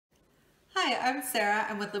Hi, I'm Sarah.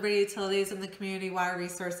 I'm with Liberty Utilities. I'm the Community Water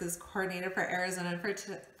Resources Coordinator for Arizona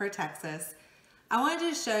and for Texas. I wanted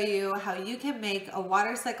to show you how you can make a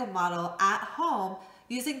water cycle model at home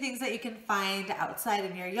using things that you can find outside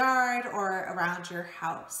in your yard or around your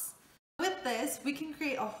house. With this, we can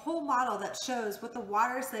create a whole model that shows what the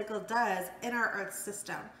water cycle does in our Earth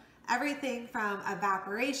system. Everything from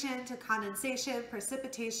evaporation to condensation,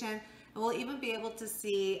 precipitation, and we'll even be able to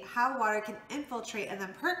see how water can infiltrate and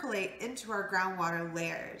then percolate into our groundwater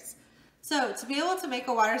layers. So to be able to make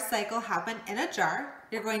a water cycle happen in a jar,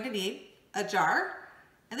 you're going to need a jar,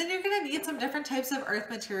 and then you're going to need some different types of earth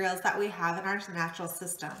materials that we have in our natural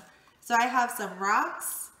system. So I have some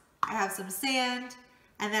rocks, I have some sand,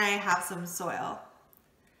 and then I have some soil.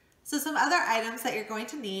 So some other items that you're going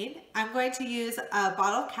to need, I'm going to use a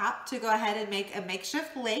bottle cap to go ahead and make a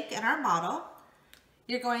makeshift lake in our model.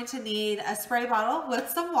 You're going to need a spray bottle with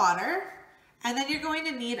some water, and then you're going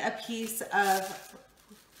to need a piece of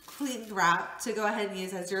cling wrap to go ahead and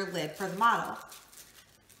use as your lid for the model.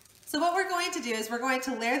 So what we're going to do is we're going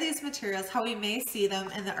to layer these materials how we may see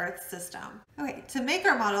them in the Earth system. Okay, to make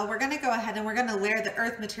our model, we're going to go ahead and we're going to layer the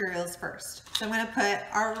Earth materials first. So I'm going to put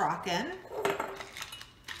our rock in.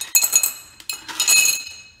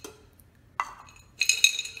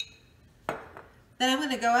 Then I'm going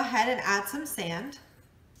to go ahead and add some sand.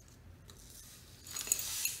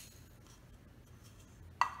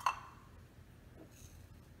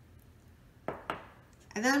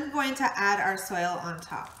 And then I'm going to add our soil on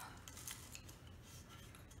top.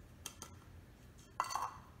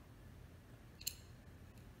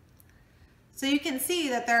 So you can see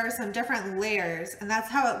that there are some different layers, and that's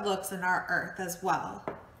how it looks in our Earth as well.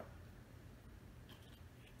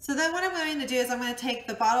 So then what I'm going to do is I'm going to take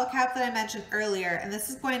the bottle cap that I mentioned earlier, and this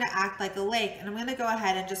is going to act like a lake, and I'm going to go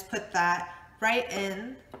ahead and just put that right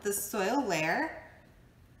in the soil layer.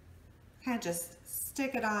 Kind of just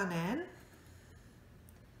stick it on in.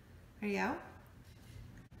 There you go.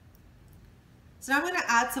 So now I'm going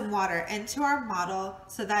to add some water into our model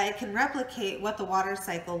so that it can replicate what the water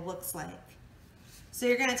cycle looks like. So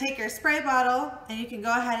you're going to take your spray bottle and you can go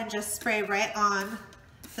ahead and just spray right on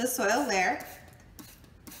the soil layer.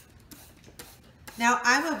 Now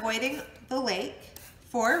I'm avoiding the lake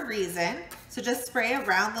for a reason, so just spray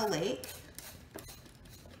around the lake.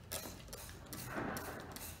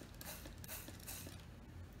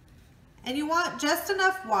 And you want just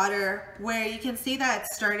enough water where you can see that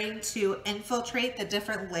it's starting to infiltrate the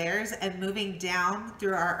different layers and moving down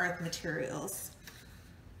through our earth materials.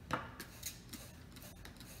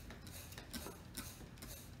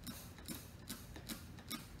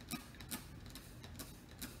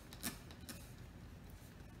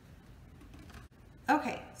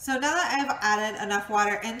 Okay, so now that I've added enough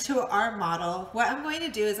water into our model, what I'm going to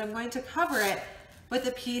do is I'm going to cover it with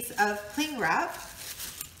a piece of cling wrap.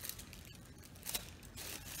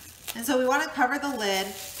 And so we want to cover the lid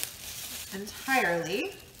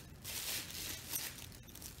entirely.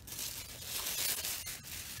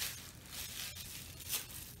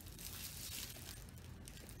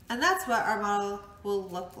 And that's what our model will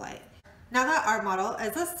look like. Now that our model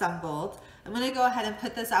is assembled, I'm going to go ahead and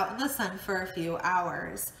put this out in the sun for a few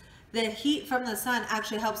hours. The heat from the sun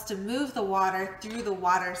actually helps to move the water through the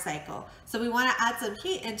water cycle. So we want to add some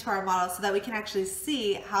heat into our model so that we can actually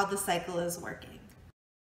see how the cycle is working.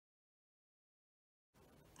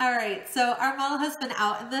 All right, so our model has been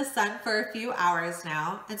out in the sun for a few hours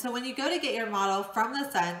now. And so when you go to get your model from the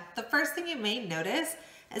sun, the first thing you may notice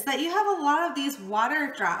is that you have a lot of these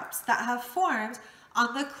water drops that have formed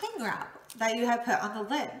on the cling wrap that you have put on the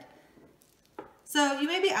lid. So you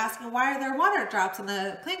may be asking, why are there water drops on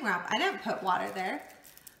the cling wrap? I didn't put water there.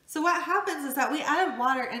 So what happens is that we added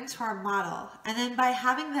water into our model, and then by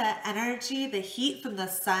having the energy, the heat from the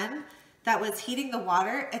sun that was heating the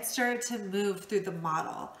water, it started to move through the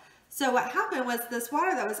model. So what happened was this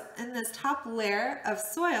water that was in this top layer of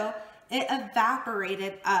soil, it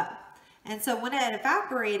evaporated up. And so when it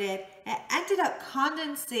evaporated, it ended up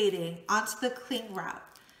condensating onto the cling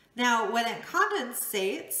wrap. Now, when it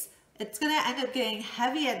condensates, it's going to end up getting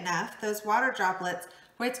heavy enough, those water droplets,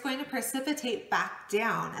 where it's going to precipitate back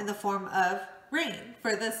down in the form of rain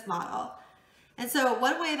for this model. And so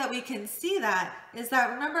one way that we can see that is that,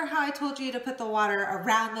 remember how I told you to put the water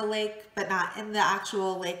around the lake but not in the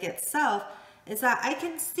actual lake itself, is that I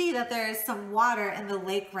can see that there is some water in the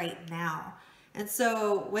lake right now. And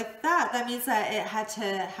so with that, that means that it had to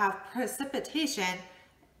have precipitation.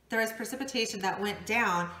 There was precipitation that went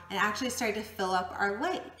down and actually started to fill up our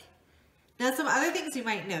lake. Now, some other things you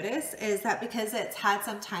might notice is that because it's had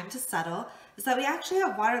some time to settle, is that we actually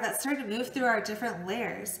have water that's starting to move through our different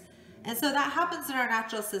layers. And so that happens in our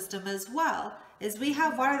natural system as well, is we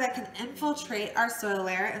have water that can infiltrate our soil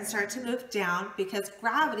layer and start to move down because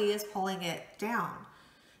gravity is pulling it down.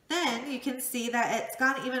 Then you can see that it's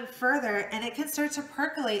gone even further and it can start to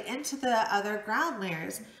percolate into the other ground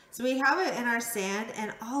layers. So we have it in our sand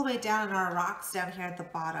and all the way down in our rocks down here at the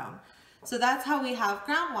bottom. So that's how we have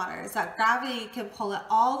groundwater, is that gravity can pull it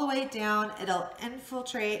all the way down. It'll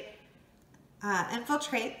infiltrate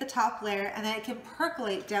the top layer, and then it can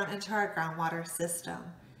percolate down into our groundwater system.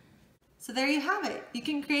 So there you have it. You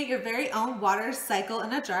can create your very own water cycle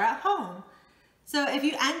in a jar at home. So if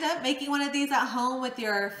you end up making one of these at home with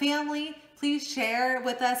your family, please share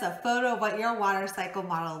with us a photo of what your water cycle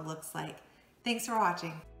model looks like. Thanks for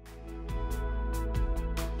watching.